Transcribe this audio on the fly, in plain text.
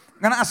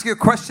I'm going to ask you a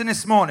question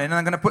this morning, and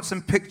I'm going to put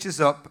some pictures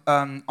up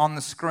on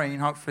the screen.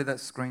 Hopefully that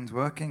screen's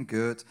working.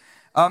 Good.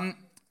 How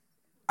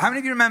many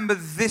of you remember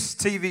this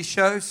TV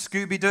show,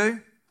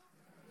 Scooby-Doo?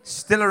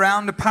 Still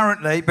around,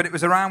 apparently, but it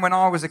was around when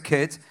I was a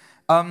kid.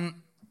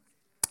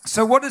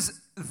 So what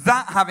does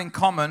that have in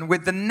common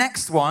with the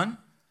next one,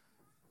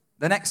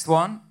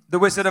 The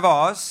Wizard of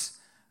Oz?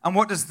 And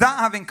what does that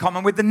have in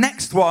common with the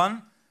next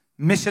one,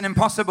 Mission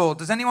Impossible?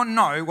 Does anyone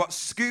know what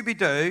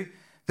Scooby-Doo,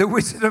 The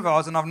Wizard of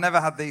Oz, and I've never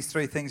had these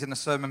three things in a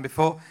sermon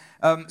before,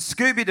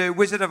 Scooby-Doo,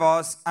 Wizard of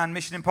Oz, and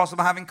Mission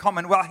Impossible have in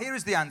common? Well, here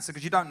is the answer,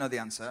 because you don't know the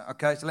answer,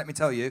 okay? So let me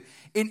tell you.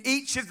 In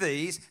each of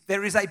these,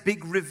 there is a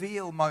big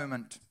reveal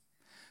moment.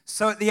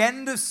 So at the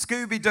end of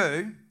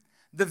Scooby-Doo,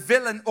 the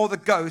villain or the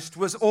ghost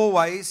was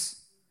always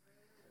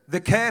the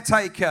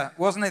caretaker,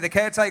 wasn't he? The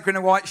caretaker in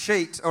a white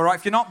sheet. All right,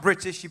 if you're not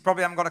British, you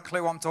probably haven't got a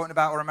clue what I'm talking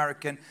about, or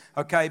American.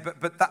 Okay,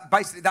 but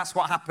basically that's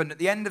what happened. At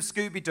the end of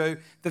Scooby-Doo,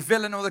 the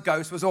villain or the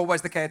ghost was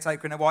always the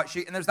caretaker in a white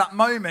sheet. And there's that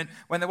moment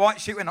when the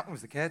white sheet went up, it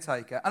was the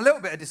caretaker. A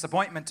little bit of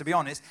disappointment, to be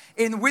honest.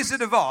 In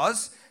Wizard of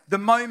Oz, the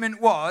moment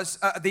was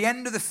at the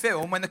end of the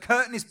film when the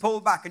curtain is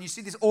pulled back and you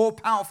see this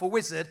all-powerful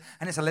wizard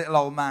and it's a little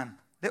old man.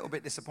 Little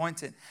bit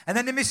disappointing. And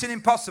then the Mission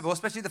Impossible,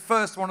 especially the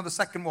first one or the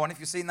second one, if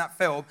you've seen that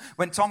film,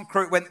 when Tom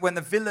Cruise, when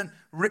the villain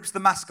rips the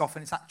mask off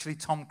and it's actually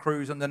Tom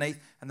Cruise underneath,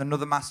 and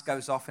another mask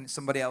goes off and it's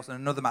somebody else and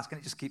another mask, and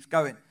it just keeps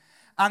going.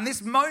 And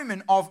this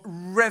moment of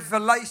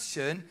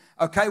revelation,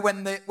 okay,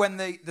 when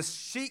the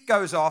sheet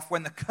goes off,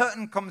 when the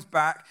curtain comes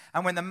back,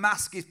 and when the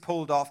mask is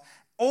pulled off,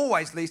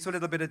 always leads to a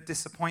little bit of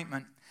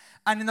disappointment.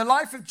 And in the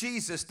life of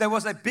Jesus, there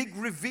was a big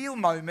reveal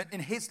moment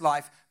in his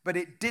life, but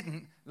it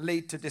didn't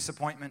lead to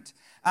disappointment.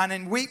 And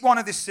in week 1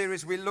 of this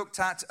series, we looked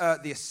at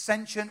the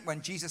ascension,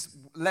 when Jesus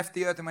left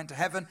the earth and went to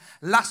heaven.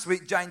 Last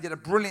week, Jane did a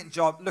brilliant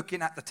job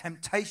looking at the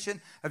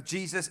temptation of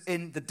Jesus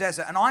in the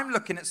desert. And I'm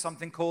looking at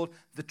something called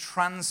the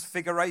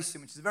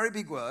transfiguration, which is a very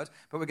big word,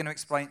 but we're going to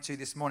explain it to you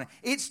this morning.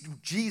 It's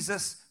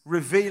Jesus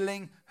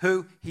revealing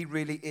who he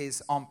really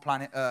is on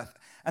planet earth.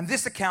 And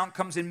this account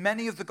comes in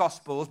many of the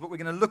Gospels, but we're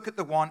going to look at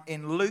the one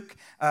in Luke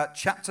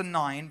chapter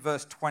 9,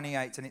 verse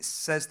 28. And it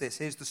says this.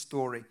 Here's the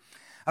story.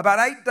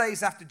 About 8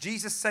 days after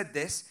Jesus said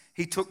this,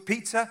 he took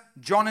Peter,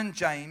 John, and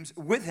James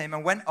with him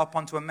and went up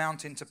onto a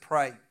mountain to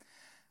pray.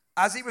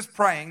 As he was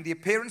praying, the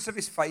appearance of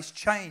his face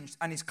changed,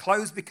 and his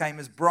clothes became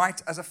as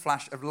bright as a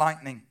flash of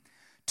lightning.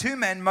 2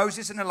 men,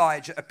 Moses and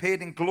Elijah,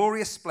 appeared in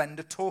glorious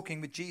splendor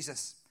talking with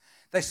Jesus.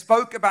 They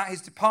spoke about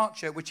his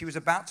departure, which he was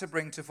about to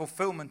bring to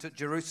fulfillment at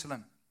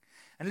Jerusalem.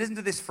 And listen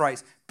to this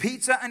phrase.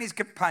 Peter and his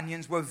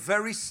companions were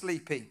very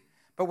sleepy,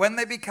 but when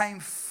they became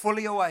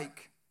fully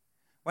awake,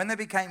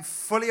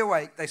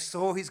 they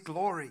saw his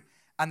glory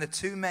and the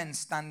 2 men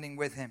standing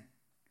with him.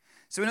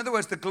 So in other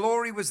words, the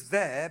glory was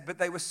there, but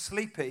they were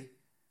sleepy.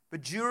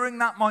 But during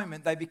that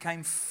moment, they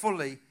became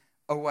fully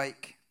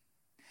awake.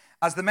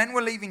 As the men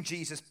were leaving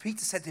Jesus,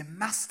 Peter said to him,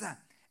 Master,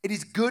 it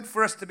is good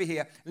for us to be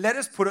here. Let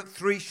us put up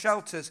 3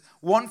 shelters,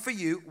 one for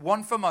you,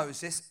 one for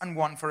Moses, and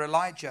one for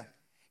Elijah.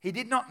 He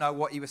did not know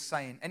what he was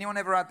saying. Anyone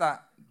ever had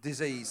that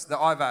disease that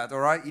I've had, all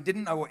right? He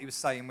didn't know what he was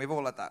saying. We've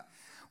all had that.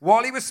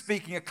 While he was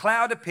speaking, a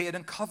cloud appeared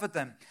and covered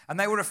them, and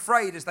they were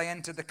afraid as they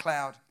entered the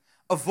cloud.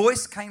 A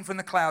voice came from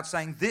the cloud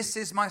saying, This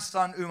is my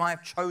son whom I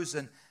have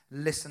chosen.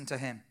 Listen to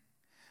him.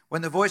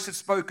 When the voice had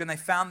spoken, they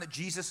found that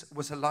Jesus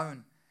was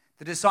alone.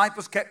 The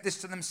disciples kept this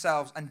to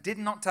themselves and did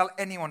not tell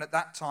anyone at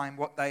that time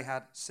what they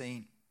had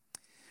seen.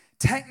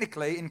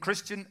 Technically, in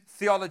Christian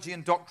theology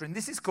and doctrine,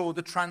 this is called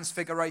the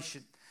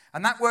transfiguration.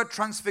 And that word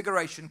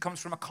transfiguration comes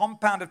from a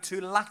compound of 2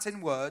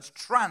 Latin words,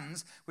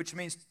 trans, which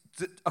means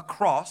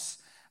across,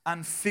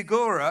 and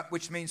figura,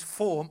 which means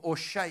form or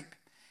shape.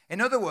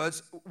 In other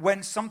words,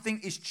 when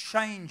something is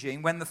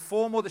changing, when the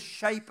form or the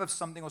shape of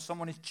something or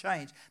someone is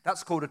changed,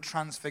 that's called a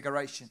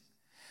transfiguration.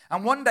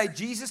 And one day,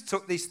 Jesus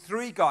took these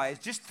 3 guys,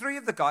 just 3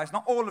 of the guys,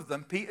 not all of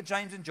them, Peter,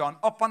 James, and John,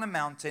 up on a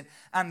mountain,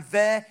 and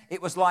there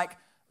it was like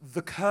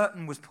the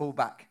curtain was pulled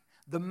back.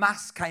 The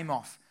mask came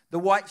off. The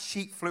white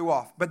sheet flew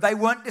off. But they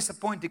weren't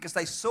disappointed because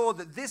they saw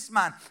that this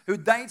man, who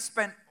they'd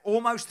spent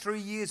almost 3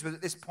 years with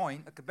at this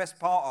point, the best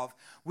part of,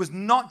 was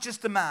not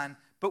just a man,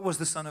 but was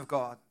the Son of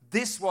God.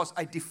 This was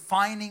a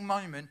defining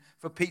moment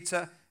for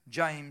Peter,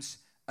 James,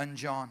 and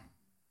John.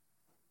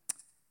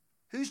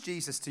 Who's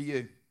Jesus to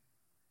you?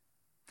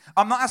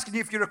 I'm not asking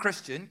you if you're a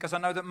Christian, because I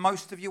know that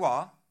most of you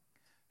are.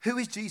 Who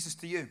is Jesus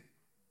to you?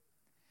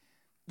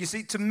 You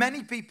see, to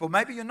many people,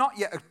 maybe you're not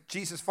yet a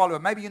Jesus follower,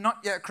 maybe you're not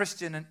yet a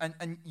Christian,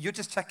 and you're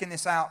just checking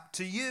this out.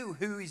 To you,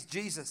 who is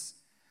Jesus?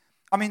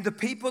 I mean, the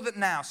people that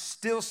now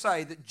still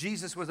say that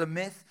Jesus was a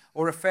myth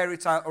or a fairy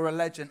tale or a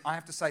legend, I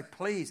have to say,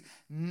 please,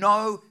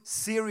 no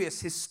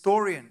serious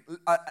historian,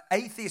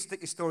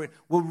 atheistic historian,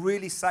 will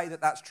really say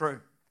that that's true.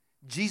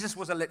 Jesus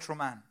was a literal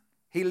man.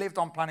 He lived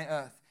on planet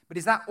Earth. But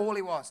is that all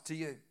he was to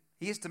you?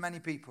 He is to many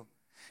people.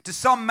 To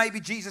some, maybe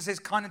Jesus is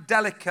kind of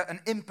delicate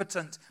and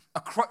impotent, a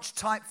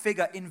crutch-type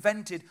figure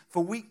invented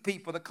for weak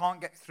people that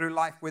can't get through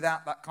life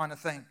without that kind of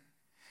thing.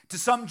 To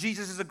some,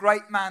 Jesus is a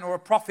great man or a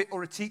prophet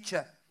or a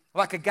teacher,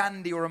 like a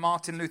Gandhi or a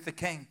Martin Luther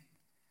King.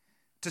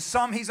 To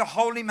some, he's a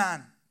holy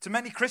man. To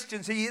many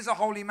Christians, he is a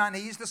holy man.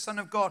 He is the Son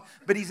of God.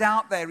 But he's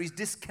out there. He's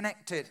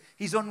disconnected.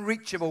 He's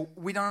unreachable.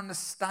 We don't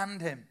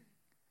understand him.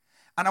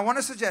 And I want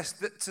to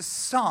suggest that to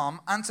some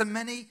and to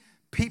many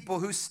people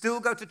who still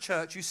go to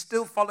church, who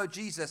still follow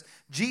Jesus,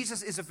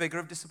 Jesus is a figure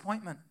of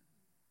disappointment.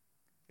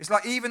 It's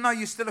like even though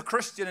you're still a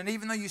Christian and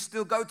even though you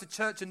still go to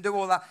church and do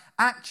all that,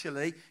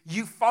 actually,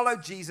 you follow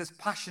Jesus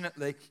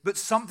passionately, but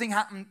something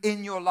happened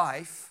in your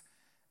life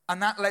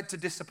and that led to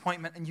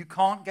disappointment and you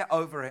can't get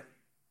over it.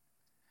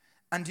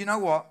 And you know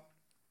what?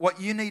 What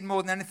you need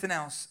more than anything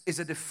else is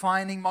a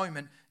defining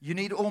moment. You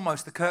need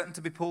almost the curtain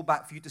to be pulled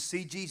back for you to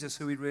see Jesus,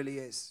 who he really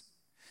is.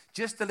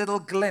 Just a little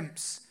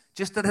glimpse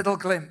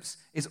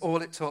is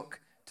all it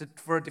took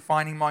for a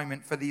defining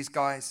moment for these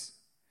guys.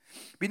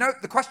 But you know,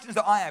 the questions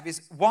that I have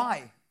is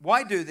why?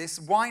 Why do this?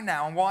 Why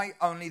now? And why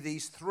only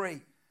these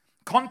three?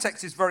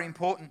 Context is very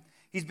important.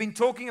 He's been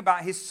talking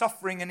about his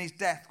suffering and his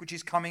death, which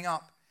is coming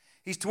up.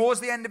 He's towards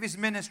the end of his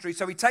ministry,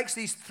 so he takes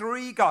these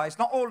three guys,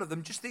 not all of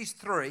them, just these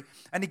three,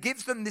 and he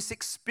gives them this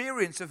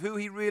experience of who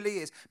he really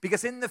is.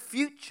 Because in the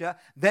future,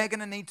 they're going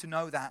to need to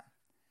know that.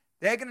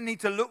 They're going to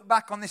need to look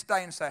back on this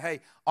day and say, hey,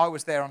 I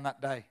was there on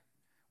that day.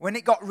 When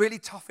it got really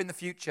tough in the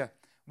future,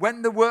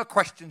 when there were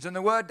questions and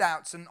there were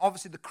doubts and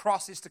obviously the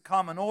cross is to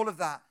come and all of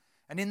that,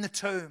 and in the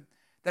tomb,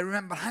 they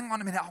remember, hang on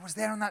a minute, I was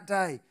there on that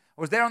day.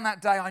 I was there on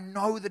that day. I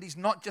know that he's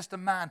not just a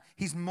man.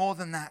 He's more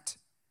than that.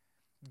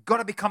 Got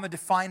to become a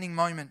defining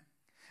moment.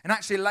 And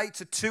actually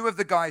later, two of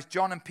the guys,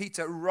 John and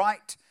Peter,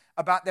 write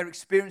about their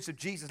experience of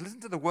Jesus.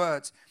 Listen to the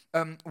words,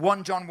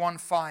 1 John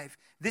 1:5.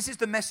 This is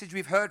the message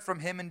we've heard from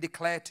him and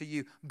declare to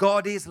you.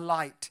 God is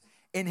light.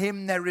 In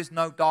him there is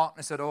no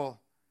darkness at all.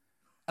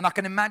 And I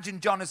can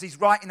imagine John as he's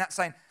writing that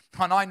saying,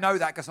 and I know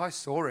that because I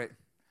saw it.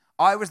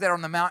 I was there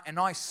on the mountain and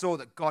I saw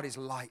that God is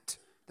light.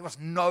 There was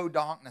no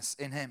darkness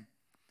in him.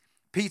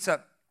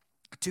 Peter,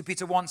 2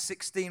 Peter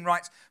 1:16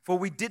 writes, for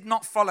we did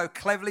not follow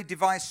cleverly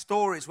devised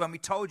stories when we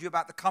told you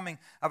about the coming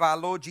of our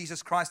Lord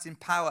Jesus Christ in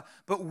power,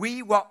 but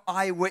we were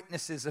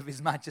eyewitnesses of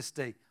his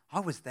majesty. I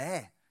was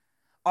there.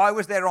 I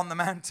was there on the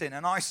mountain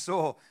and I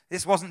saw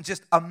this wasn't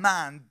just a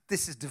man,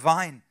 this is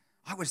divine.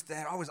 I was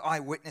there. I was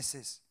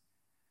eyewitnesses.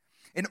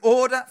 In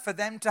order for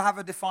them to have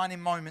a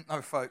defining moment,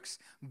 though, folks,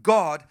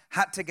 God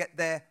had to get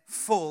their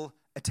full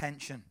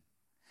attention.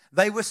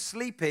 They were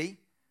sleepy.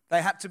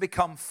 They had to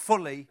become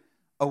fully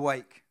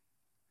awake.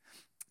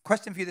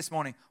 Question for you this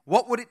morning.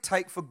 What would it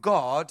take for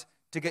God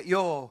to get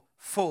your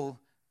full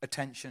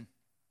attention?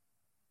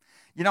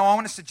 You know, I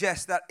want to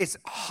suggest that it's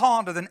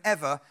harder than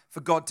ever for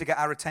God to get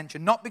our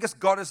attention. Not because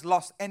God has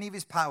lost any of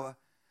his power,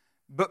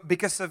 but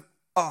because of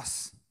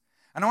us.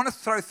 And I want to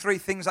throw three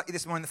things at you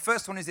this morning. The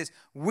first one is this.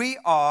 We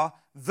are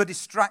the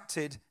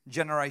distracted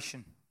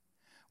generation.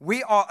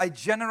 We are a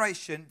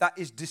generation that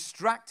is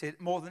distracted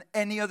more than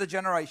any other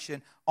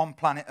generation on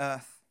planet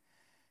Earth.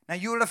 Now,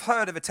 you will have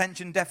heard of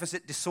attention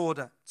deficit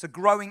disorder. It's a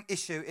growing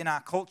issue in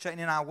our culture and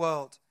in our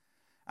world.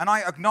 And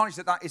I acknowledge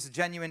that that is a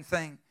genuine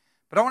thing.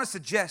 But I want to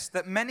suggest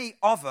that many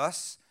of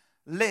us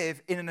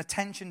live in an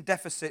attention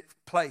deficit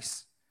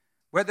place.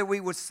 Whether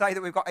we would say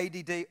that we've got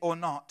ADD or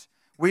not,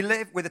 we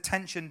live with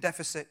attention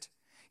deficit.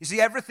 You see,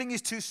 everything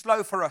is too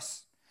slow for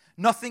us.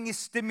 Nothing is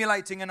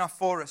stimulating enough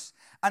for us.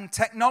 And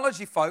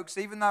technology, folks,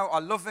 even though I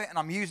love it and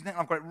I'm using it and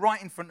I've got it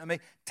right in front of me,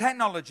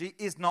 technology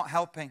is not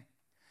helping.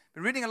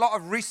 Been reading a lot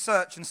of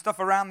research and stuff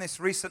around this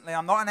recently.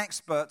 I'm not an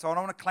expert, so I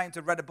don't want to claim to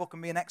have read a book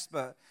and be an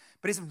expert.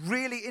 But it's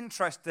really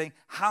interesting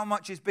how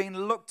much is being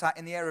looked at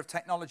in the area of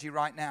technology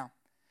right now.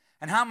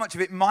 And how much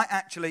of it might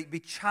actually be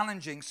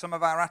challenging some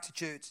of our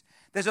attitudes.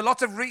 There's a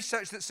lot of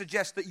research that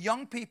suggests that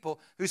young people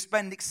who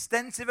spend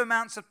extensive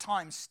amounts of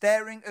time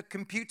staring at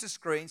computer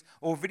screens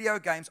or video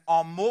games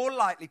are more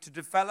likely to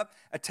develop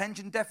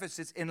attention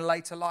deficits in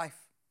later life.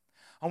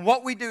 And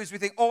what we do is we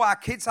think, oh, our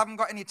kids haven't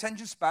got any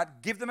attention span,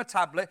 give them a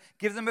tablet,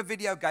 give them a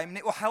video game, and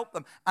it will help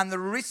them. And the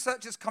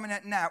research that's coming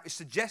out now is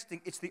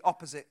suggesting it's the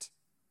opposite.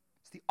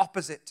 It's the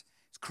opposite.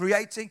 It's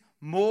creating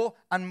more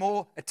and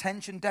more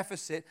attention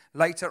deficit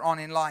later on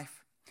in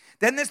life.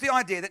 Then there's the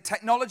idea that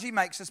technology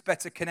makes us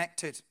better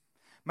connected.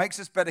 Makes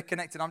us better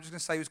connected. I'm just going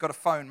to say who's got a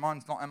phone.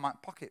 Mine's not in my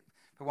pocket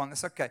for one.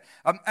 That's okay.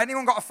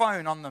 Anyone got a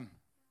phone on them?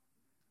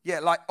 Yeah,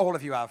 like all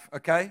of you have,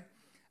 okay?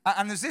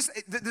 And there's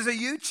a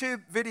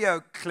YouTube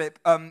video clip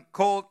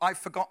called I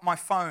Forgot My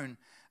Phone.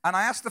 And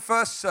I asked the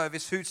first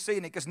service who'd seen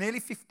it, because nearly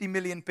 50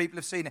 million people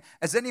have seen it.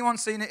 Has anyone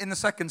seen it in the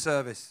second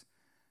service?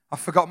 I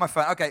forgot my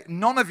phone. Okay,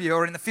 none of you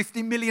are in the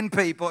 50 million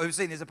people who've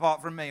seen this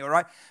apart from me, all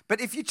right? But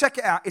if you check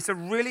it out, it's a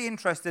really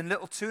interesting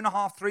little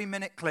 2.5,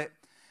 3-minute clip.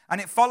 And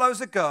it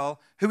follows a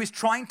girl who is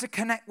trying to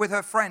connect with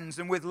her friends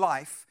and with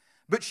life,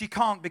 but she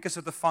can't because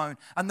of the phone.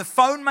 And the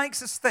phone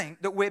makes us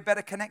think that we're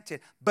better connected,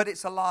 but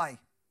it's a lie.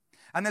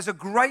 And there's a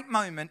great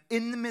moment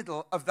in the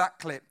middle of that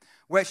clip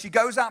where she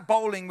goes out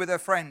bowling with her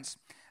friends.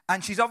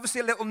 And she's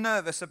obviously a little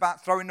nervous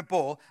about throwing the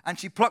ball. And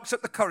she plucks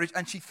up the courage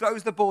and she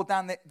throws the ball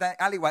down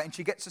the alleyway and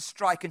she gets a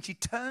strike. And she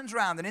turns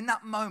around. And in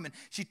that moment,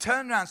 she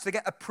turns around to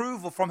get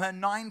approval from her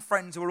 9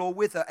 friends who are all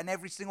with her. And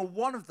every single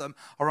one of them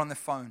are on their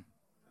phone.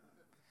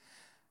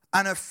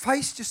 And her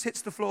face just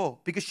hits the floor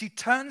because she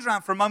turns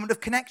around for a moment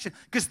of connection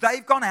because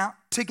they've gone out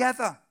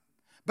together.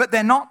 But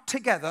they're not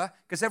together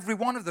because every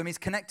one of them is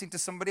connecting to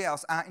somebody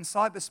else out in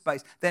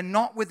cyberspace. They're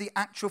not with the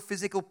actual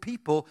physical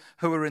people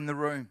who are in the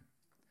room.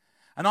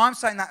 And I'm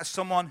saying that as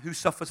someone who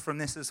suffers from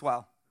this as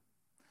well.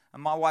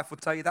 And my wife will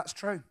tell you that's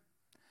true.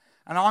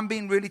 And I'm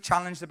being really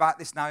challenged about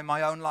this now in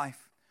my own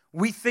life.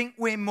 We think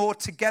we're more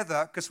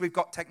together because we've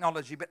got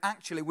technology, but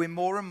actually we're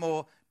more and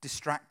more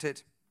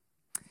distracted.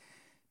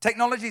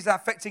 Technology is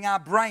affecting our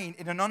brain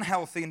in an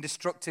unhealthy and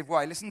destructive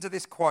way. Listen to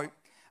this quote.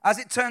 As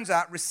it turns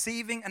out,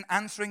 receiving and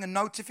answering a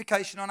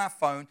notification on our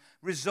phone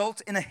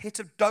result in a hit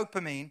of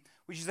dopamine,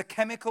 which is a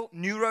chemical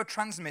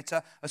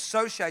neurotransmitter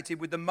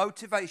associated with the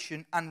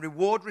motivation and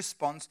reward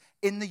response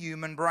in the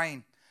human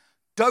brain.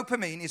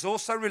 Dopamine is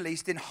also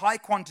released in high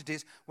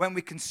quantities when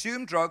we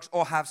consume drugs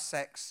or have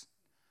sex.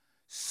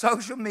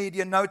 Social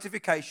media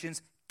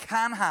notifications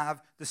can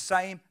have the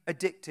same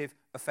addictive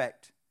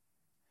effect.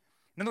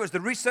 In other words, the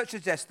research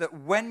suggests that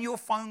when your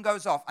phone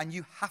goes off and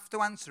you have to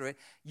answer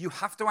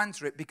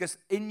it because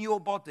in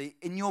your body,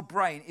 in your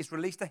brain, is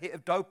released a hit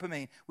of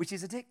dopamine, which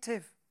is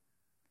addictive.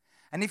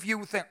 And if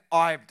you think,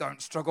 I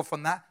don't struggle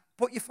from that,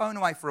 put your phone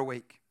away for a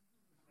week.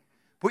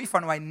 Put your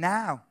phone away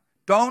now.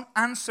 Don't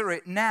answer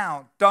it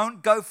now.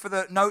 Don't go for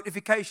the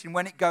notification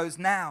when it goes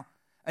now.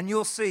 And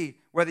you'll see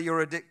whether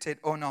you're addicted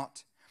or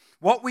not.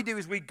 What we do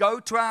is we go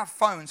to our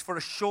phones for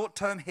a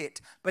short-term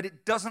hit, but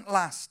it doesn't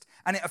last,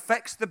 and it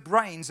affects the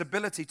brain's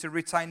ability to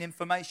retain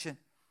information.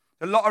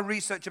 A lot of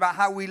research about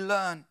how we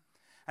learn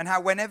and how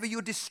whenever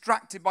you're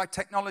distracted by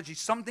technology,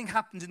 something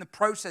happens in the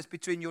process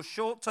between your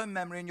short-term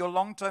memory and your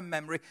long-term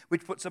memory,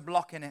 which puts a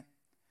block in it.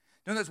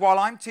 In other words, while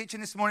I'm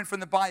teaching this morning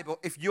from the Bible,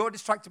 if you're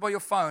distracted by your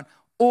phone,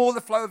 all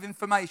the flow of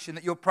information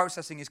that you're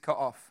processing is cut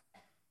off.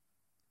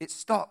 It's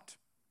stopped.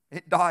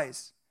 It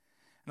dies.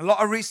 And a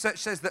lot of research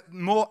says that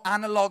more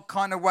analog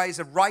kind of ways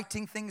of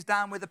writing things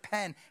down with a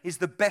pen is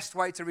the best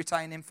way to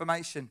retain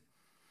information.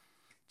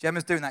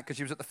 Gemma's doing that because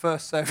she was at the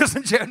first service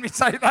and she heard me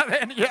say that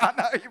then. Yeah,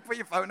 I know, you put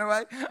your phone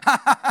away.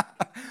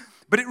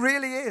 But it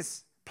really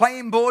is.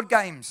 Playing board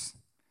games,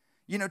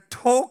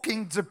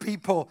 talking to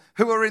people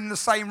who are in the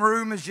same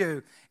room as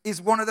you is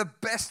one of the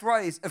best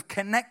ways of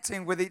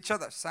connecting with each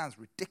other. It sounds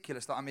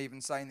ridiculous that I'm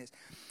even saying this.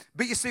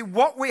 But you see,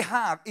 what we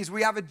have is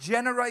we have a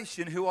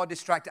generation who are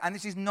distracted. And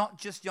this is not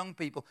just young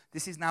people.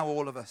 This is now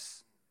all of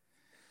us.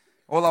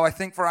 Although I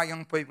think for our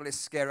young people it's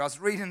scary. I was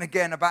reading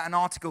again about an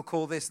article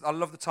called this. I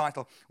love the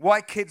title.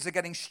 Why Kids Are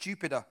Getting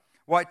Stupider.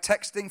 Why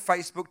Texting,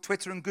 Facebook,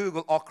 Twitter, and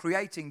Google are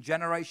creating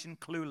Generation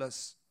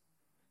Clueless.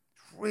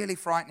 It's really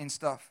frightening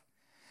stuff.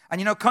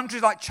 And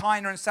countries like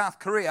China and South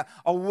Korea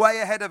are way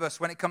ahead of us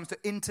when it comes to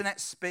internet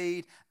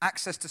speed,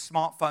 access to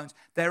smartphones.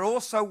 They're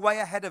also way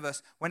ahead of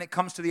us when it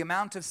comes to the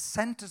amount of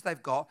centers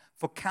they've got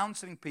for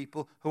counseling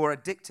people who are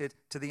addicted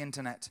to the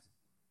internet.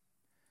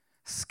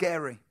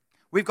 Scary.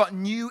 We've got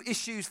new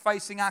issues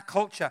facing our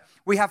culture.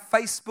 We have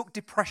Facebook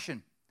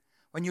depression.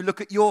 When you look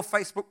at your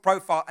Facebook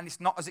profile and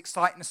it's not as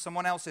exciting as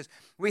someone else's.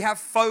 We have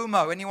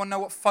FOMO. Anyone know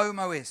what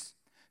FOMO is?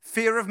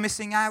 Fear of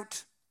missing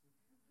out.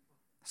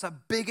 It's a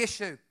big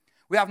issue.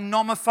 We have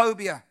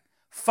nomophobia,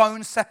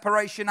 phone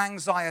separation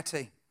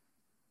anxiety.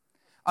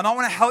 And I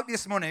want to help you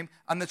this morning,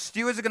 and the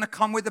stewards are going to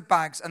come with the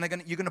bags, and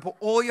you're going to put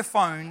all your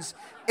phones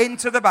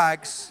into the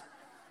bags,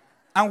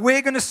 and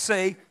we're going to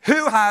see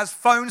who has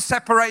phone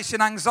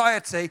separation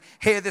anxiety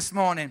here this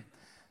morning.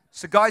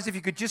 So guys, if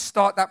you could just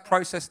start that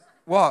process.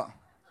 What?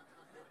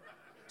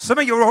 Some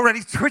of you are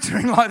already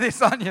twittering like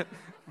this, aren't you?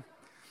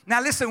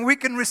 Now listen, we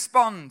can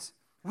respond.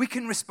 We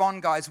can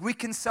respond, guys. We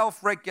can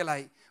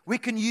self-regulate. We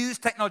can use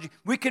technology.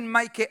 We can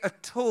make it a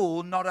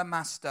tool, not a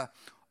master.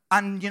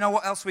 And you know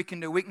what else we can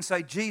do? We can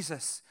say,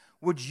 Jesus,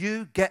 would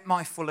you get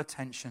my full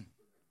attention?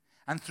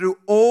 And through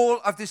all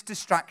of this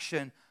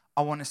distraction,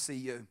 I want to see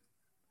you.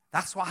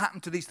 That's what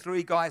happened to these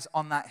three guys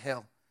on that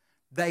hill.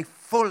 They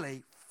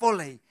fully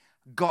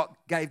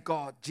gave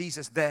God,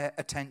 Jesus, their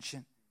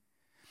attention.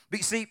 But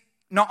you see,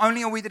 not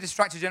only are we the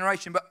distracted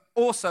generation, but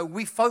also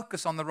we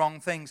focus on the wrong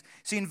things.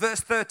 See, in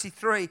verse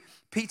 33,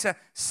 Peter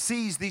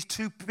sees these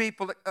two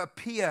people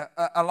appear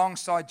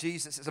alongside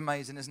Jesus. It's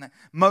amazing, isn't it?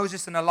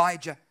 Moses and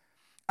Elijah.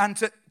 And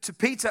to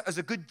Peter, as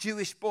a good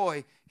Jewish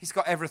boy, he's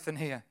got everything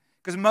here.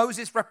 Because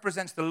Moses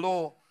represents the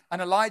law,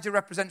 and Elijah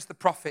represents the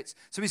prophets.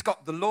 So he's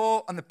got the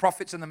law and the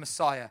prophets and the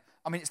Messiah.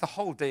 I mean, it's the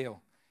whole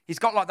deal. He's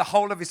got like the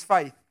whole of his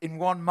faith in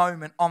one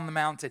moment on the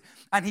mountain.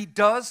 And he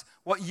does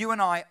what you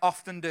and I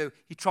often do.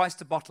 He tries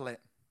to bottle it.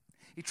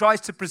 He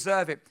tries to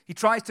preserve it. He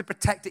tries to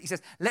protect it. He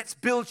says, let's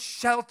build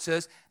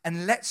shelters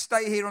and let's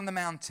stay here on the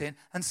mountain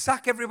and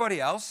sack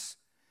everybody else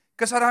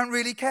because I don't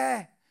really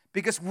care.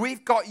 Because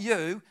we've got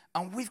you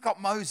and we've got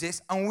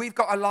Moses and we've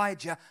got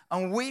Elijah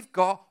and we've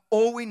got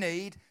all we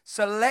need.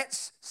 So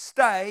let's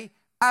stay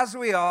as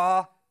we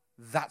are.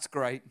 That's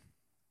great.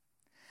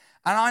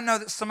 And I know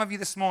that some of you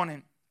this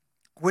morning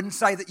wouldn't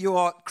say that you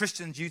are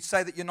Christians. You'd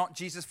say that you're not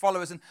Jesus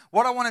followers. And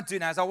what I want to do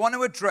now is I want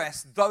to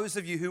address those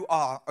of you who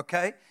are,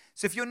 okay?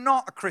 So if you're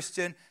not a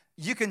Christian,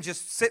 you can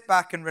just sit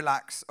back and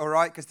relax, all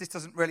right? Because this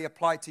doesn't really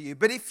apply to you.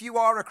 But if you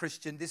are a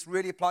Christian, this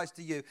really applies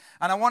to you.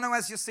 And I want to,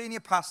 as your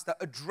senior pastor,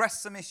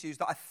 address some issues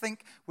that I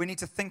think we need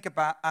to think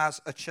about as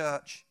a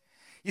church.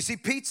 You see,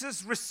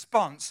 Peter's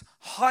response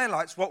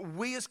highlights what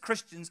we as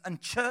Christians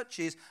and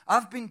churches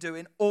have been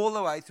doing all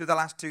the way through the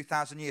last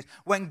 2,000 years.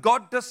 When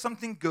God does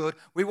something good,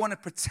 we want to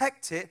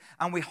protect it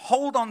and we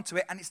hold on to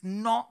it, and it's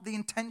not the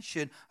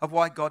intention of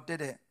why God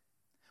did it.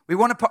 We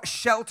want to put a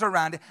shelter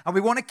around it, and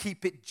we want to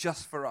keep it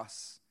just for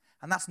us.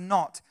 And that's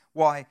not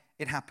why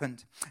it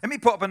happened. Let me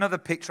put up another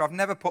picture. I've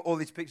never put all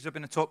these pictures up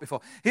in a talk before.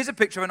 Here's a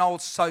picture of an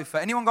old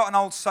sofa. Anyone got an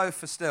old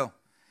sofa still?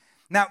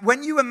 Now,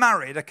 when you were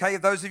married, okay,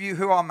 those of you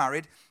who are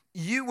married,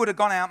 you would have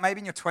gone out maybe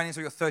in your 20s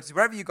or your 30s,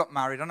 wherever you got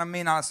married. And I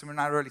mean, Alison, we're in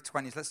our early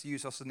 20s. Let's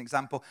use us as an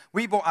example.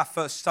 We bought our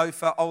first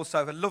sofa, old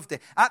sofa, loved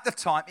it. At the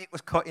time, it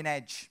was cutting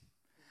edge.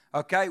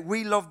 Okay,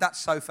 we loved that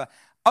sofa.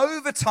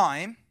 Over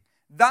time,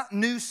 that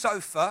new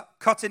sofa,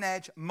 cutting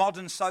edge,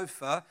 modern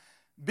sofa,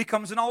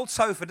 becomes an old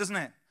sofa, doesn't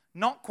it?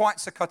 Not quite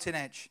so cutting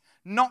edge,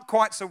 not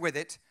quite so with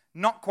it,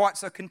 not quite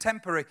so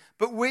contemporary.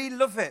 But we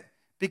love it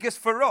because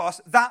for us,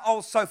 that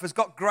old sofa's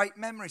got great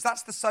memories.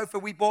 That's the sofa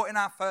we bought in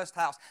our first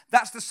house.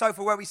 That's the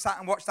sofa where we sat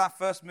and watched our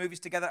first movies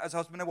together as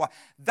husband and wife.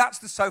 That's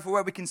the sofa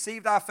where we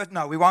conceived our first...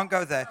 No, we won't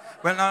go there.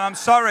 Well, no, I'm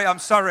sorry.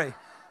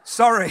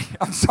 Sorry.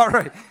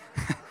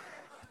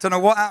 Don't know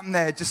what happened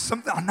there. Just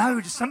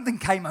something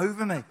came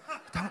over me. I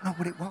don't know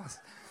what it was.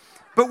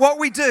 But what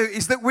we do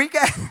is that we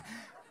get...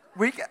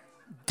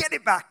 Get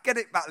it back,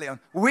 Leon.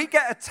 We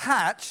get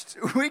attached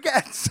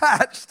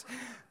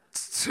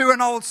to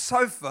an old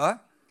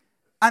sofa.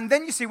 And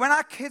then you see, when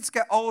our kids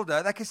get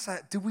older, they can say,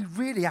 do we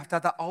really have to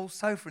have that old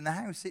sofa in the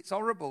house? It's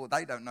horrible.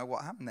 They don't know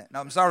what happened there.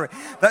 No, I'm sorry.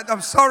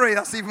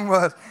 That's even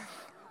worse.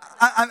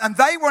 And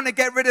they want to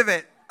get rid of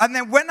it. And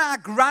then when our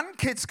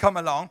grandkids come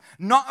along,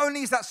 not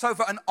only is that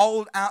sofa an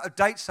old,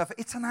 out-of-date sofa,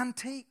 it's an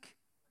antique.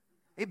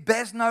 It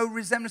bears no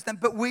resemblance to them,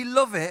 but we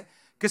love it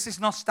because it's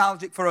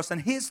nostalgic for us.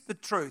 And here's the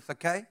truth,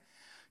 okay?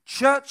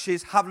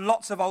 Churches have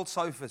lots of old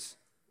sofas.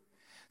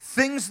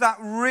 Things that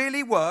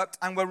really worked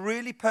and were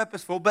really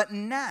purposeful, but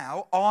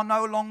now are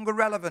no longer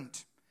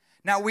relevant.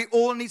 Now, we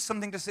all need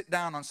something to sit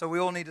down on, so we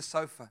all need a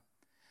sofa.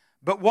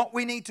 But what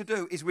we need to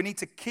do is we need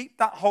to keep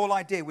that whole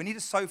idea. We need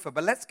a sofa,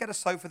 but let's get a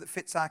sofa that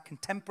fits our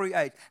contemporary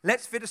age.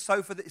 Let's fit a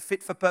sofa that is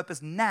fit for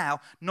purpose now,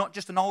 not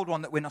just an old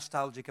one that we're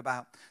nostalgic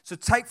about. So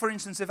take, for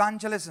instance,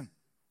 evangelism.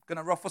 Going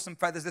to ruffle some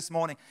feathers this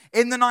morning.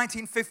 In the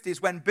 1950s,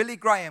 when Billy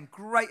Graham,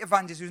 great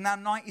evangelist, who's now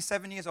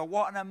 97 years old,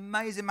 what an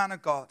amazing man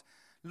of God,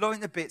 loving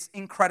the bits,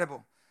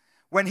 incredible.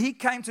 When he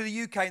came to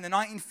the UK in the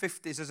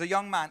 1950s as a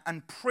young man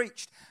and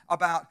preached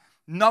about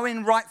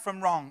knowing right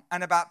from wrong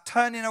and about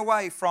turning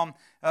away from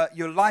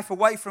your life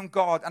away from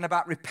God and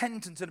about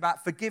repentance and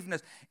about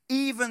forgiveness,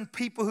 even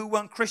people who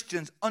weren't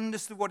Christians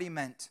understood what he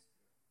meant.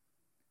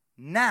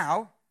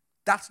 Now,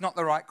 that's not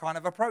the right kind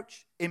of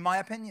approach, in my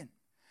opinion.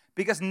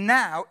 Because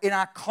now, in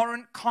our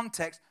current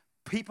context,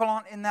 people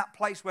aren't in that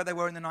place where they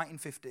were in the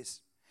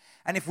 1950s.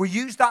 And if we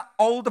use that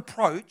old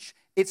approach,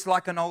 it's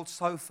like an old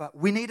sofa.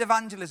 We need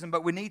evangelism,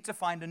 but we need to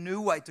find a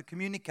new way to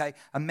communicate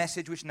a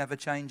message which never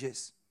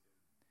changes.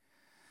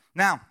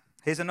 Now,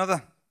 here's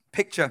another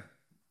picture.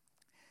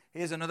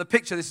 This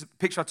is a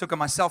picture I took of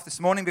myself this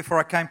morning before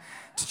I came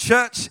to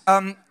church.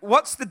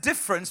 What's the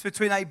difference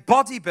between a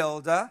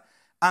bodybuilder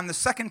and the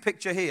second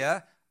picture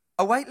here,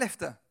 a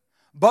weightlifter?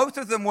 Both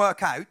of them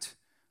work out.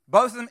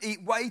 Both of them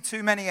eat way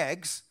too many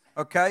eggs,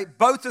 okay?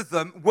 Both of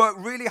them work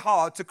really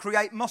hard to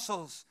create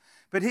muscles.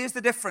 But here's the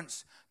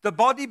difference. The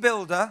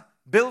bodybuilder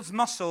builds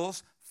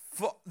muscles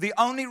for the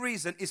only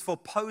reason is for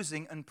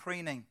posing and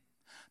preening.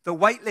 The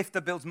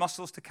weightlifter builds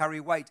muscles to carry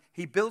weight.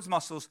 He builds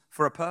muscles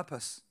for a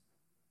purpose.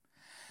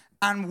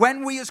 And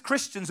when we as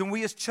Christians and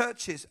we as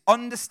churches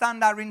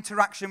understand our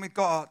interaction with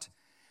God,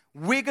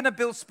 we're going to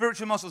build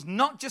spiritual muscles,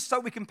 not just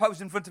so we can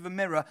pose in front of a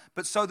mirror,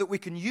 but so that we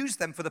can use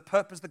them for the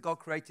purpose that God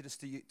created us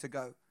to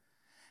go.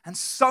 And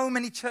so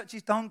many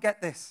churches don't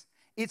get this.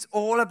 It's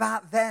all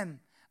about them.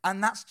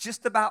 And that's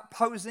just about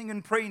posing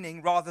and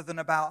preening rather than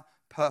about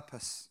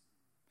purpose.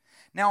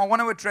 Now, I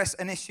want to address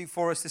an issue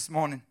for us this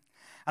morning.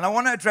 And I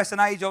want to address an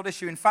age-old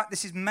issue. In fact,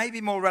 this is maybe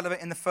more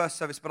relevant in the first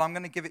service, but I'm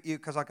going to give it you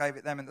because I gave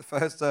it them in the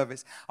first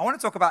service. I want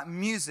to talk about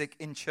music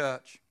in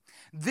church.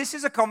 This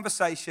is a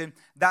conversation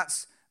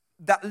that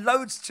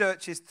loads of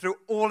churches through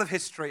all of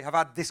history have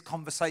had this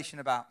conversation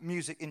about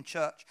music in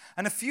church.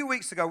 And a few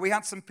weeks ago, we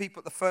had some people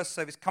at the first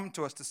service come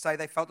to us to say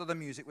they felt that the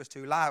music was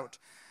too loud.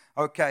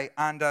 Okay,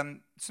 and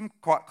some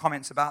quite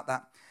comments about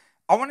that.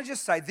 I want to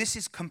just say this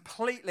is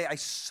completely a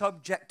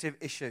subjective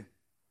issue,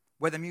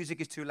 whether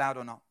music is too loud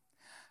or not.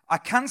 I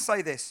can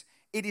say this,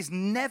 it is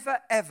never,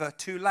 ever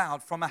too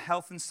loud from a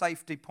health and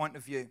safety point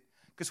of view,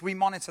 because we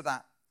monitor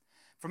that.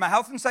 From a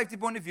health and safety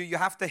point of view, you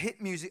have to hit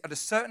music at a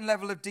certain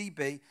level of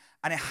dB,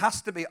 and it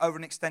has to be over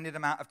an extended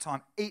amount of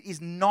time. It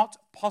is not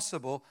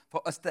possible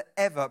for us to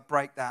ever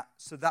break that,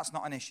 so that's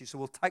not an issue. So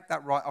we'll take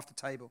that right off the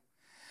table.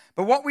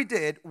 But what we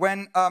did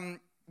when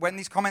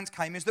these comments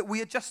came is that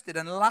we adjusted,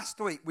 and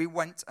last week we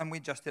went and we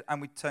adjusted and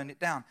we turned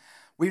it down.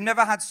 We've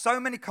never had so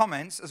many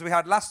comments as we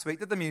had last week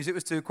that the music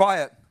was too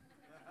quiet.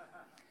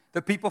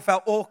 That people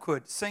felt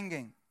awkward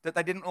singing, that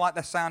they didn't like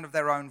the sound of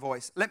their own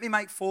voice. Let me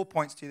make 4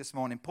 points to you this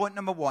morning. Point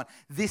number 1,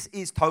 this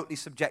is totally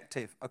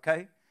subjective,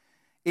 okay?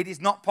 It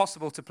is not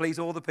possible to please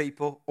all the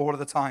people all of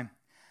the time.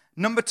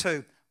 Number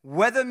 2,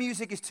 whether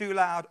music is too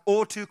loud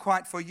or too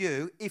quiet for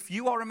you, if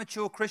you are a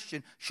mature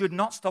Christian, should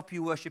not stop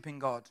you worshiping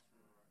God.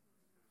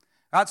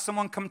 I had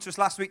someone come to us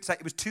last week to say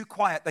it was too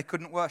quiet, they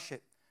couldn't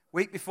worship.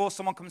 Week before,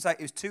 someone come and say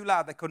it was too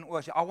loud, they couldn't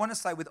worship. I want to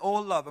say with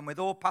all love and with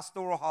all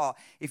pastoral heart,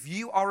 if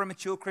you are a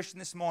mature Christian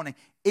this morning,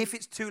 if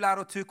it's too loud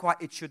or too quiet,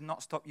 it should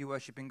not stop you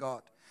worshiping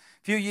God.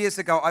 A few years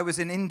ago, I was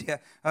in India.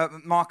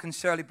 Mark and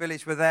Shirley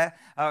Billich were there.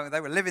 They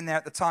were living there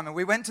at the time. And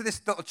we went to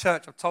this little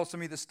church. I've told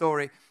some of you the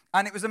story.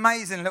 And it was an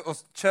amazing little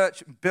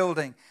church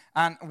building.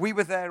 And we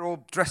were there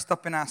all dressed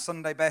up in our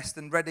Sunday best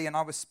and ready. And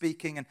I was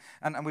speaking.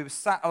 And we were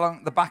sat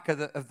along the back of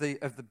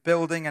the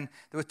building. And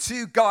there were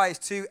two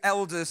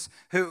elders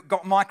who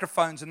got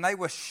microphones. And they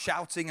were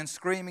shouting and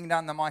screaming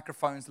down the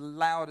microphones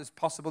loud as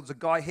possible. There's a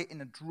guy hitting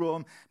a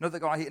drum, another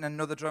guy hitting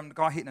another drum, a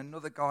guy hitting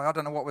another guy. I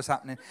don't know what was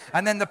happening.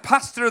 And then the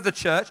pastor of the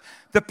church,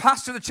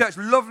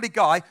 lovely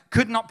guy,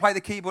 could not play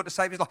the keyboard to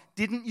save his life.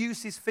 Didn't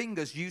use his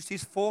fingers, used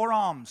his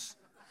forearms.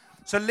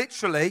 So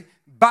literally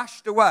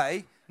bashed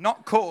away,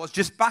 not caused,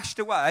 just bashed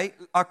away,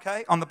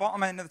 okay, on the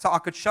bottom end of the top. I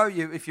could show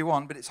you if you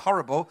want, but it's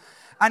horrible.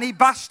 And he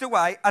bashed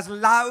away as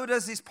loud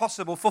as is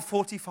possible for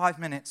 45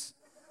 minutes.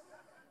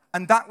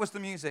 And that was the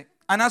music.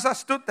 And as I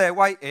stood there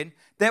waiting,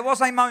 there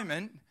was a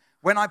moment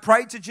when I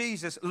prayed to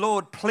Jesus,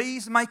 Lord,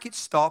 please make it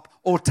stop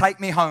or take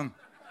me home.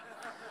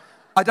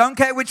 I don't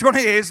care which one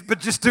it is, but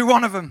just do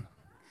one of them.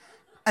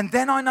 And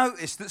then I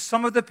noticed that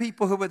some of the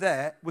people who were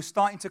there were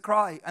starting to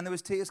cry, and there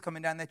was tears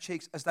coming down their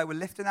cheeks as they were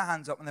lifting their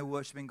hands up and they were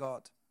worshiping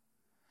God.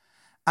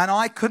 And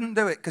I couldn't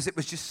do it because it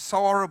was just so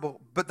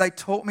horrible. But they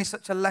taught me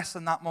such a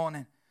lesson that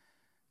morning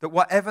that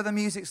whatever the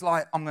music's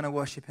like, I'm going to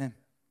worship him.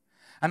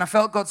 And I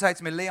felt God say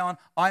to me, Leon,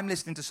 I'm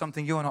listening to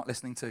something you're not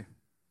listening to.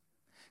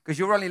 Because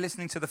you're only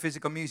listening to the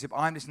physical music, but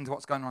I'm listening to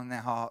what's going on in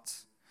their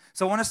hearts.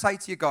 So I want to say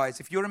to you guys,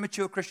 if you're a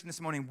mature Christian this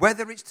morning,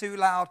 whether it's too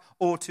loud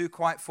or too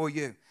quiet for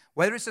you,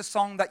 whether it's a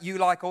song that you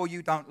like or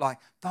you don't like,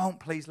 don't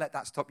please let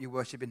that stop you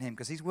worshiping him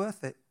because he's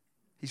worth it.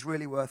 He's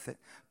really worth it.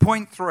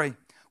 Point 3,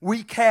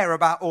 we care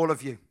about all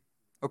of you,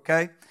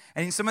 okay?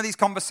 And in some of these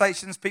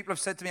conversations, people have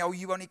said to me, oh,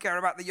 you only care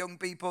about the young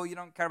people, you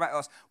don't care about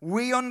us.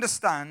 We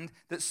understand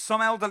that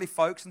some elderly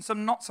folks and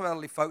some not so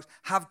elderly folks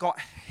have got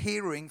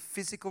hearing,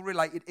 physical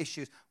related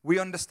issues. We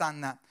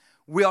understand that.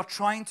 We are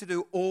trying to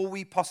do all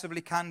we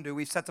possibly can do.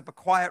 We've set up a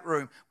quiet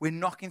room. We're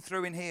knocking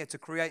through in here to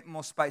create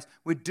more space.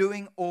 We're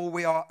doing all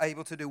we are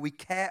able to do. We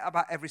care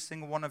about every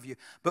single one of you.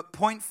 But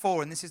point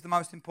 4, and this is the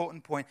most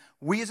important point,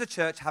 we as a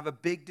church have a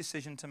big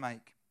decision to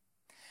make.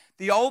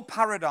 The old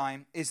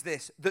paradigm is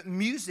this, that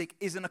music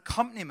is an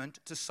accompaniment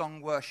to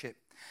song worship.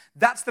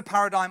 That's the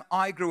paradigm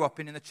I grew up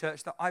in the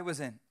church that I was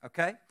in,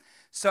 okay?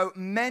 So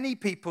many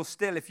people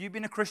still, if you've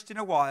been a Christian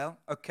a while,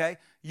 okay,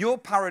 your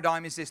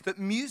paradigm is this, that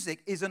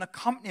music is an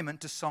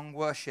accompaniment to song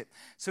worship.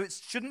 So it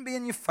shouldn't be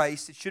in your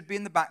face, it should be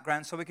in the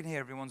background so we can hear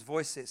everyone's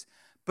voices.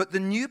 But the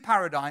new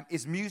paradigm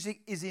is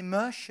music is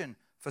immersion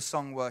for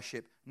song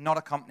worship, not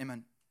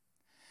accompaniment.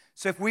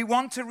 So if we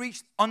want to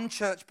reach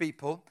unchurched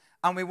people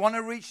and we want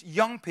to reach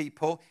young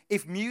people,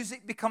 if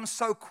music becomes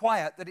so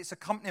quiet that it's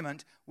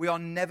accompaniment, we are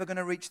never going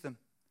to reach them.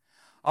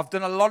 I've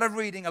done a lot of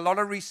reading, a lot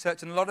of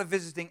research, and a lot of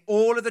visiting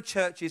all of the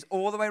churches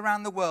all the way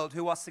around the world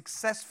who are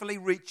successfully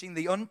reaching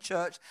the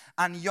unchurched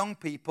and young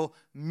people.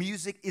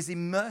 Music is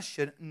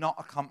immersion, not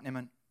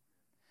accompaniment.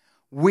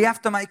 We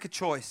have to make a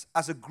choice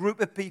as a group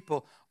of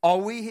people. Are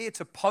we here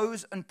to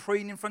pose and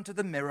preen in front of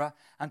the mirror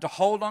and to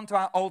hold on to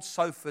our old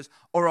sofas,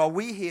 or are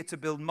we here to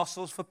build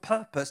muscles for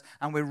purpose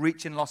and we're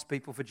reaching lost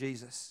people for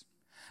Jesus?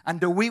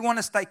 And do we want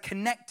to stay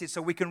connected so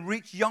we can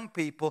reach young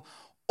people,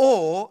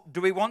 or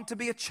do we want to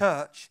be a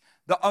church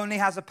that only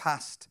has a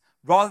past,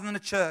 rather than a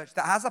church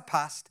that has a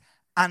past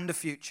and a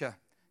future?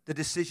 The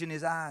decision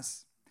is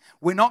ours.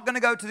 We're not going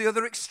to go to the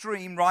other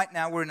extreme right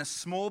now. We're in a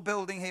small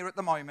building here at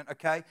the moment,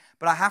 okay?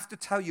 But I have to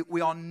tell you,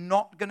 we are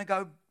not going to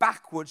go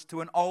backwards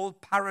to an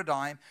old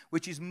paradigm,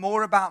 which is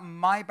more about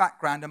my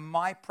background and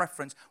my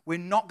preference. We're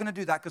not going to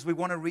do that because we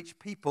want to reach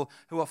people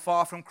who are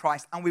far from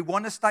Christ, and we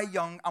want to stay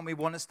young and we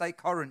want to stay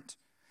current.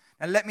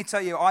 And let me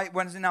tell you,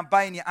 when I was in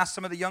Albania, I asked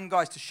some of the young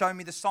guys to show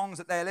me the songs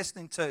that they're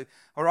listening to,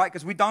 all right?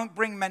 Because we don't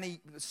bring many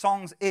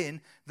songs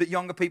in that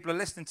younger people are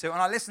listening to.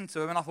 And I listened to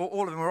them, and I thought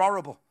all of them were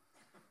horrible.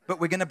 But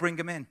we're going to bring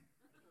them in,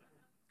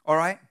 all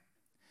right?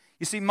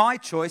 You see, my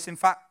choice, in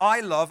fact,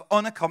 I love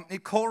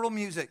unaccompanied choral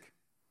music.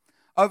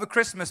 Over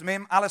Christmas, me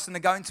and Alison are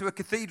going to a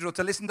cathedral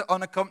to listen to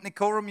unaccompanied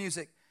choral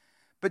music.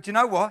 But you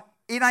know what?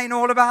 It ain't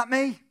all about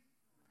me.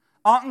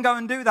 I can go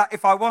and do that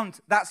if I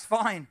want. That's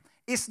fine.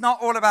 It's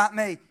not all about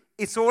me.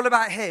 It's all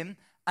about him,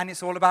 and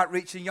it's all about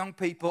reaching young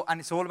people, and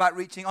it's all about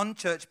reaching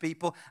unchurched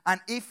people. And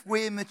if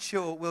we're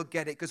mature, we'll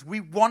get it, because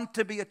we want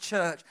to be a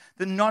church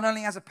that not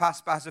only has a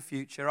past, but has a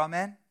future.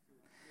 Amen?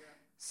 Yeah.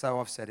 So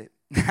I've said it.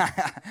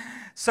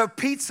 So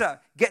Peter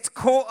gets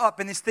caught up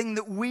in this thing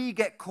that we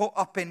get caught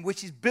up in,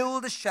 which is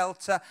build a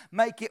shelter,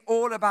 make it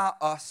all about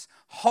us,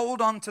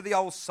 hold on to the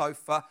old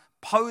sofa,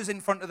 pose in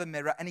front of the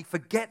mirror, and he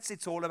forgets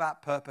it's all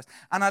about purpose.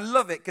 And I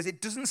love it because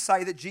it doesn't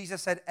say that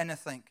Jesus said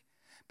anything.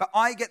 But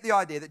I get the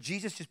idea that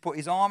Jesus just put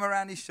his arm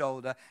around his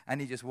shoulder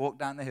and he just walked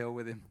down the hill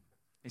with him.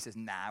 He says,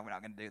 nah, we're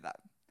not going to do that.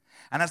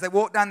 And as they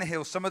walked down the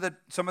hill, some of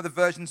the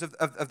versions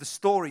of the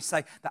story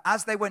say that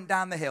as they went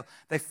down the hill,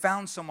 they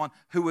found someone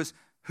who was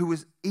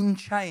in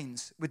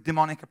chains with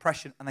demonic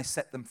oppression, and they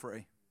set them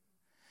free.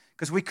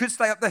 Because we could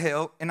stay up the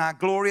hill in our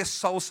glorious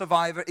soul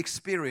survivor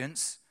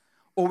experience,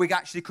 or we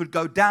actually could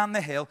go down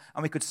the hill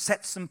and we could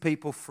set some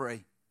people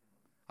free.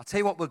 I'll tell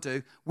you what we'll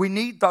do. We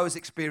need those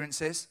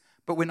experiences,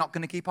 but we're not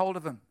going to keep hold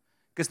of them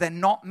because they're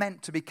not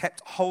meant to be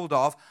kept hold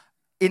of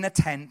in a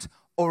tent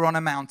or on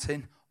a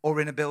mountain or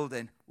in a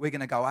building. We're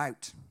going to go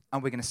out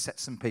and we're going to set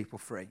some people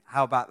free.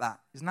 How about that?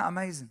 Isn't that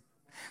amazing?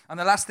 And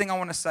the last thing I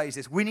want to say is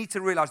this. We need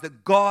to realize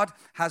that God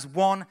has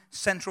one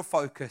central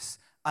focus,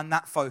 and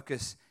that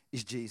focus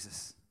is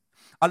Jesus.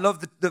 I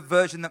love the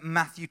version that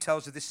Matthew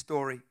tells of this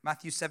story.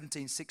 Matthew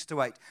 17,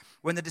 6-8.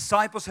 When the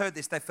disciples heard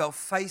this, they fell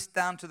face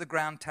down to the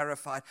ground,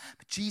 terrified.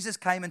 But Jesus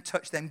came and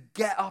touched them.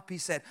 Get up, he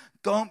said.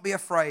 Don't be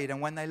afraid. And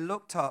when they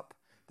looked up,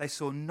 they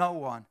saw no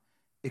one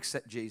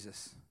except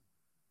Jesus.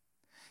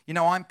 You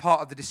know, I'm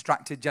part of the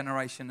distracted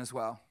generation as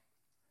well.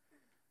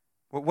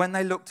 But when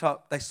they looked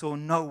up, they saw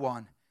no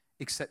one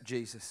except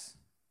Jesus.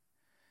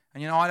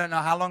 And you know, I don't know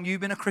how long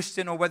you've been a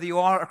Christian or whether you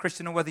are a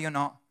Christian or whether you're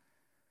not.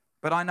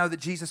 But I know that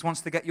Jesus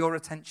wants to get your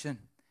attention.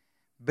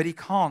 But he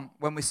can't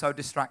when we're so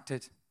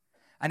distracted.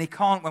 And he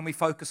can't when we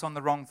focus on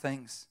the wrong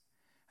things.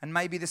 And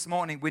maybe this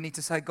morning we need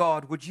to say,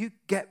 God, would you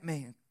get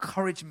me,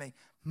 encourage me,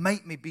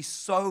 make me be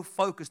so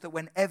focused that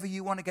whenever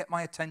you want to get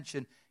my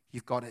attention,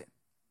 you've got it.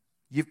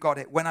 You've got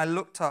it. When I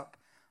looked up,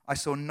 I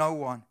saw no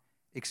one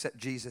except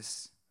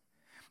Jesus.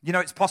 You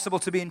know, it's possible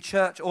to be in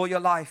church all your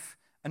life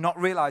and not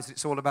realize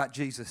it's all about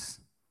Jesus.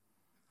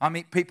 I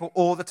meet people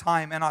all the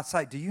time and I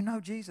say, do you know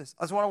Jesus?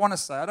 That's what I want to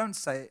say. I don't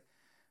say it.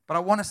 But I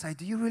want to say,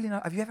 do you really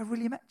know? Have you ever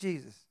really met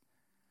Jesus?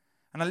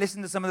 And I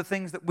listen to some of the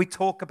things that we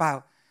talk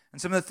about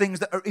and some of the things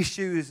that are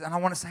issues. And I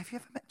want to say, have you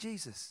ever met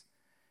Jesus?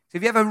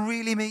 If you ever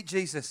really meet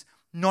Jesus,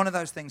 none of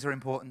those things are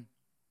important.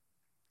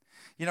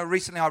 You know,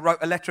 recently I wrote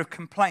a letter of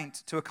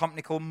complaint to a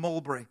company called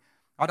Mulberry.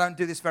 I don't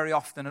do this very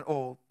often at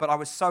all, but I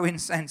was so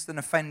incensed and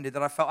offended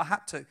that I felt I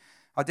had to.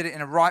 I did it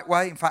in a right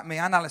way. In fact, me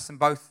and Alison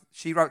both,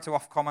 she wrote to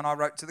Ofcom and I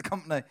wrote to the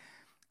company.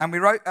 And we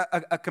wrote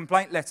a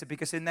complaint letter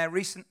because in their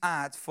recent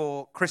ad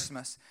for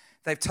Christmas,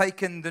 they've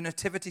taken the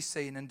nativity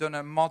scene and done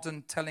a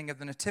modern telling of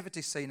the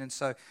nativity scene. And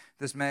so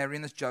there's Mary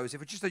and there's Joseph,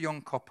 which is a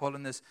young couple,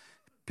 and there's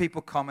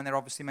people come and they're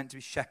obviously meant to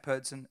be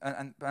shepherds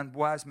and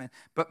wise men.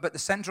 But the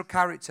central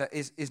character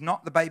is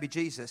not the baby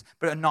Jesus,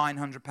 but a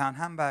 £900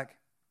 handbag.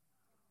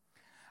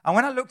 And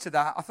when I looked at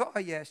that, I thought, oh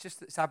yeah,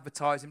 it's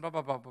advertising, blah,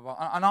 blah, blah, blah,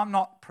 blah. And I'm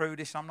not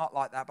prudish, I'm not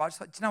like that. But I just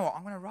thought, do you know what,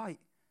 I'm going to write.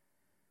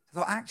 I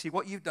thought, actually,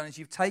 what you've done is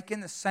you've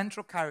taken the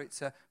central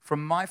character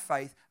from my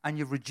faith and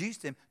you've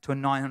reduced him to a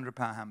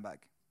 £900 handbag.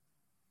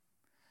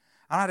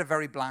 And I had a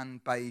very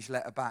bland beige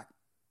letter back,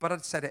 but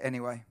I'd said it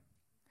anyway.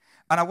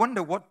 And I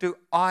wonder, what do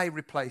I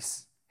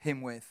replace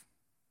him with?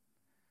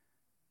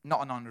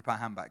 Not a £900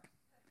 handbag,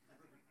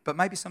 but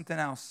maybe something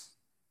else.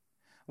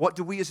 What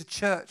do we as a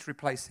church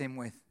replace him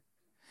with?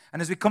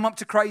 And as we come up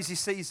to crazy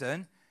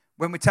season,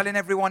 when we're telling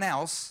everyone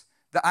else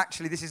that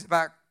actually this is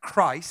about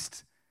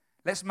Christ,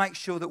 let's make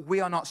sure that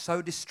we are not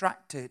so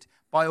distracted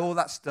by all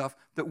that stuff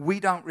that we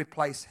don't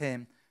replace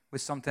him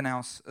with something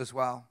else as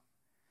well.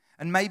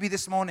 And maybe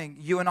this morning,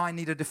 you and I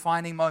need a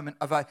defining moment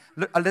of a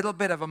little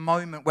bit of a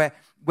moment where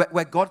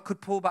God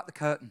could pull back the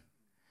curtain,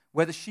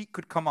 where the sheet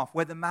could come off,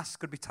 where the mask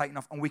could be taken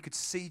off, and we could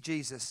see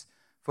Jesus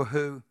for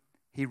who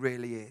he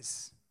really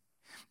is.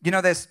 You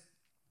know, there's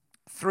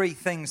three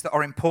things that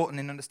are important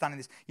in understanding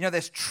this. You know,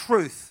 there's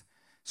truth.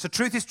 So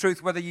truth is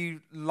truth, whether you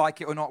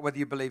like it or not, whether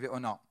you believe it or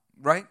not,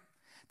 right?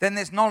 Then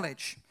there's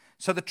knowledge.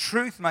 So the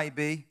truth may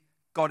be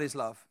God is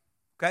love,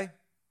 okay?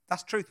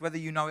 That's truth, whether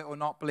you know it or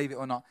not, believe it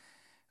or not.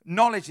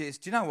 Knowledge is,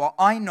 do you know what?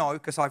 I know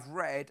because I've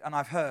read and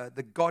I've heard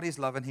that God is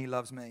love and he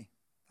loves me.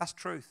 That's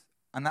truth,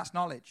 and that's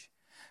knowledge.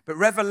 But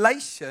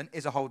revelation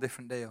is a whole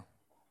different deal.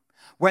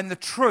 When the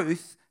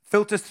truth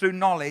filters through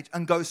knowledge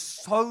and goes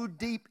so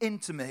deep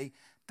into me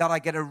that I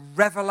get a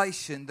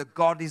revelation that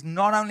God is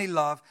not only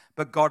love,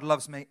 but God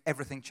loves me,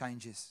 everything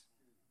changes.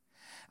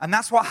 And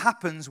that's what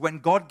happens when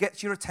God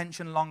gets your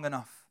attention long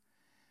enough.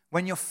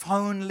 When your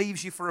phone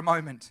leaves you for a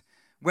moment.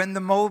 When the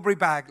mulberry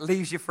bag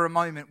leaves you for a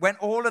moment. When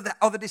all of the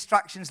other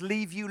distractions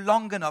leave you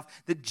long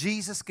enough that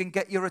Jesus can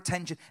get your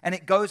attention. And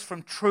it goes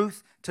from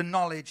truth to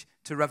knowledge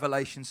to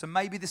revelation. So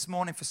maybe this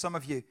morning for some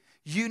of you,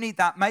 you need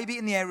that. Maybe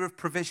in the area of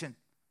provision.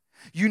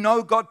 You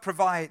know God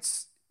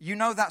provides. You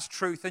know that's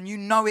truth and you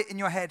know it in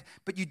your head,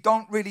 but you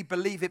don't really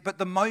believe it. But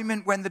the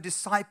moment when the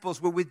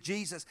disciples were with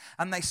Jesus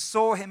and they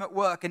saw him at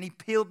work and he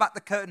peeled back the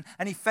curtain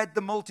and he fed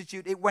the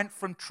multitude, it went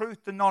from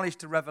truth to knowledge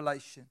to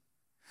revelation.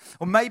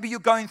 Or maybe you're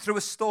going through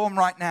a storm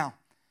right now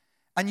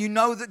and you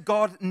know that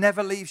God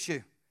never leaves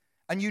you,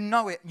 and you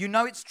know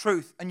it's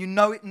truth, and you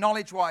know it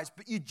knowledge-wise,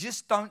 but you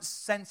just don't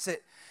sense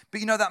it. But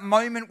you know that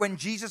moment when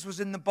Jesus was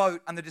in the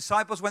boat and the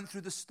disciples went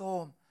through the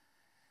storm,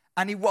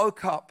 and he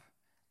woke up,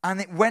 and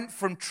it went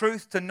from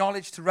truth to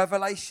knowledge to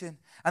revelation,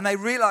 and they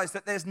realized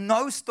that there's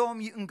no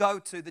storm you can go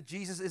to that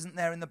Jesus isn't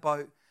there in the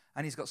boat,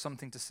 and he's got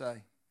something to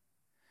say.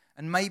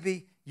 And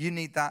maybe you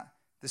need that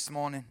this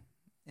morning.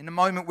 In a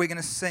moment, we're going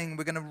to sing.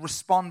 We're going to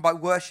respond by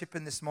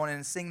worshiping this morning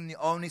and sing the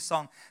only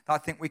song that I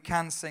think we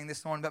can sing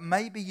this morning. But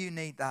maybe you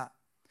need that.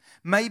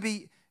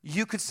 Maybe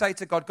you could say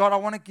to God, God, I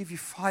want to give you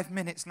 5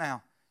 minutes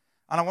now.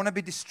 And I want to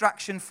be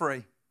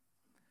distraction-free.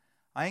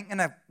 I ain't going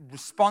to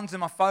respond to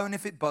my phone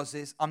if it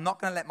buzzes. I'm not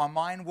going to let my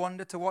mind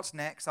wander to what's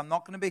next. I'm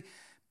not going to be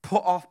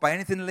put off by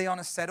anything Leon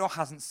has said or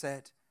hasn't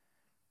said.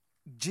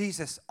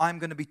 Jesus, I'm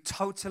going to be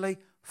totally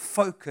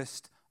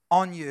focused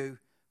on you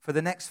for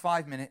the next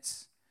 5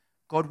 minutes.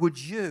 God,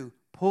 would you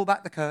pull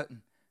back the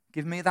curtain?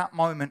 Give me that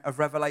moment of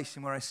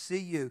revelation where I see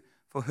you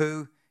for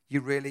who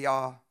you really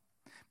are.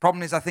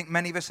 Problem is, I think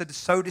many of us are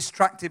so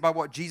distracted by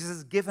what Jesus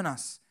has given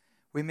us,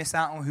 we miss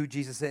out on who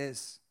Jesus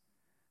is.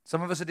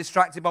 Some of us are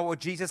distracted by what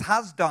Jesus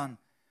has done.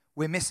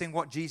 We're missing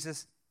what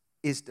Jesus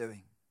is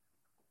doing.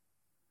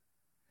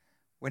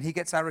 When he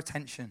gets our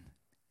attention,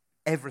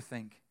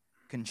 everything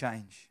can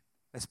change.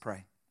 Let's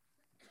pray.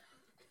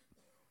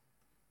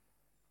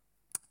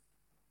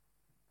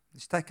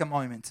 Let's take a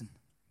moment and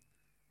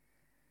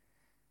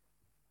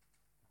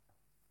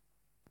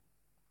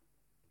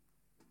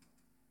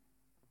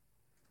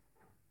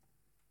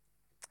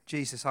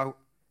Jesus, I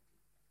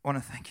want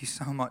to thank you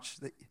so much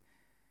that you're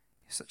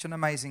such an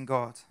amazing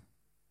God.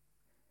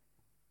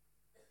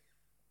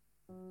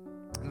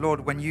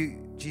 Lord, when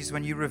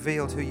you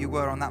revealed who you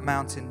were on that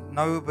mountain,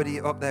 nobody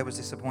up there was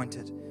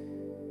disappointed.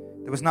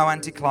 There was no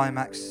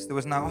anticlimax. There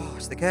was no, oh,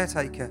 it's the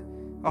caretaker.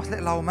 Oh, it's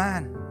little old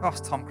man. Oh, it's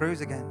Tom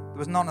Cruise again. There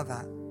was none of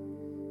that.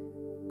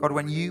 God,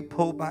 when you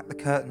pulled back the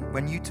curtain,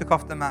 when you took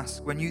off the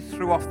mask, when you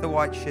threw off the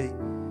white sheet,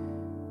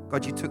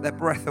 God, you took their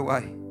breath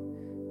away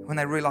when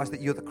they realized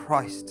that you're the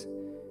Christ,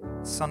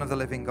 Son of the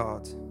living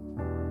God.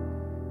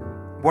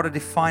 What a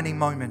defining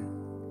moment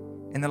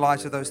in the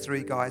lives of those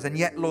three guys. And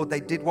yet, Lord,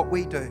 they did what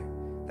we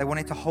do. They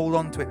wanted to hold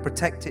on to it,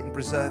 protect it, and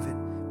preserve it,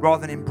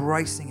 rather than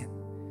embracing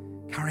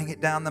it, carrying it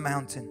down the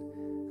mountain,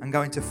 and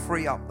going to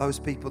free up those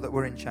people that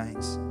were in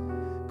chains.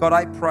 God,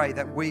 I pray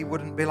that we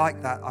wouldn't be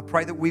like that. I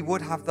pray that we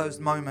would have those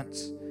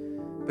moments.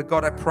 But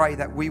God, I pray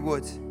that we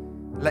would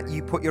let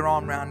you put your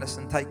arm around us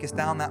and take us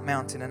down that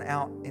mountain and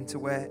out into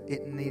where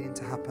it needed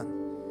to happen.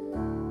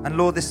 And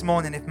Lord, this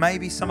morning, if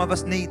maybe some of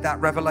us need that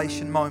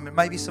revelation moment,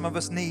 maybe some of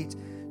us need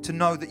to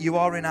know that you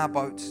are in our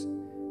boats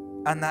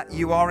and that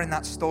you are in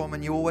that storm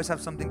and you always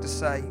have something to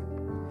say.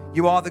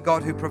 You are the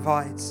God who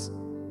provides.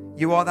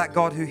 You are that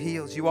God who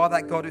heals. You are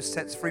that God who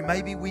sets free.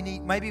 Maybe we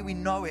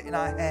know it in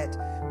our head.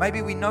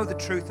 Maybe we know the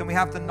truth and we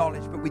have the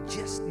knowledge, but we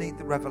just need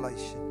the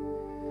revelation.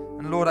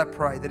 And Lord, I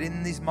pray that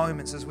in these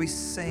moments as we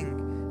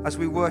sing, as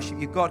we worship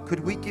you, God, could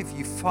we give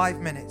you 5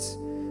 minutes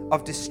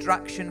of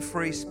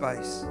distraction-free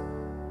space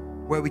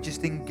where we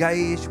just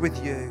engage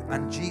with you.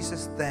 And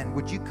Jesus, then,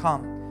 would you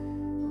come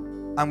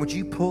and would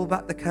you pull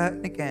back the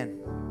curtain again?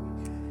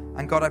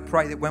 And God, I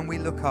pray that when we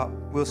look up,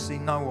 we'll see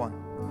no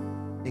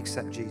one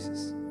except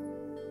Jesus.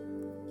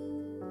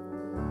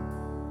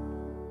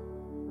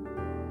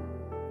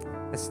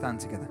 Let's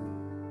stand together.